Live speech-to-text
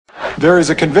there is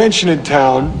a convention in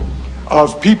town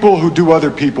of people who do other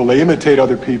people. They imitate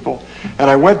other people. And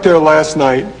I went there last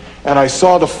night and I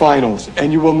saw the finals.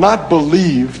 And you will not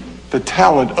believe the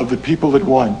talent of the people that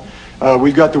won.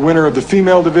 We've got the winner of the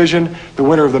female division, the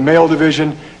winner of the male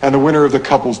division, and the winner of the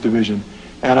couples division.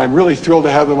 And I'm really thrilled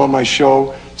to have them on my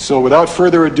show. So without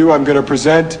further ado, I'm going to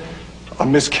present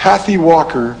Miss Kathy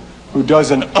Walker, who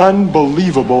does an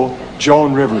unbelievable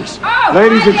Joan Rivers. Oh,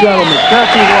 ladies and gentlemen,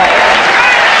 Kathy Walker.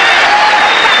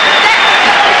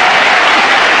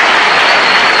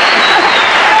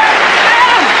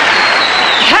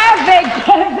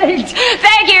 Perfect.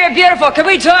 Thank you, you're beautiful. Can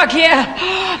we talk here?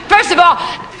 First of all,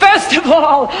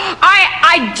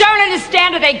 I don't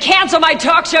understand that they canceled my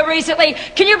talk show recently.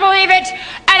 Can you believe it?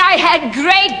 And I had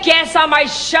great guests on my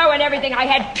show and everything. I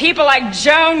had people like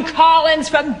Joan Collins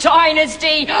from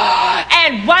Dynasty.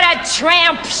 And what a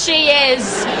tramp she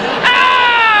is.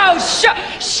 Oh,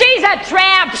 she's a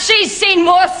tramp. She's seen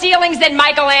more ceilings than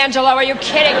Michelangelo. Are you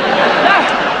kidding?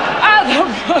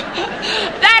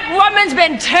 That woman's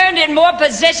been turned in more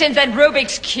positions than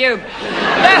Rubik's Cube.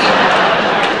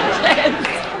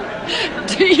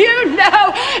 Do you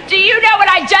know what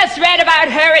I just read about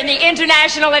her in the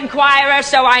International Enquirer?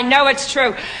 So I know it's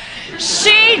true.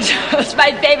 It's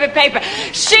my favorite paper.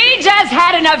 She just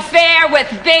had an affair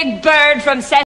with Big Bird from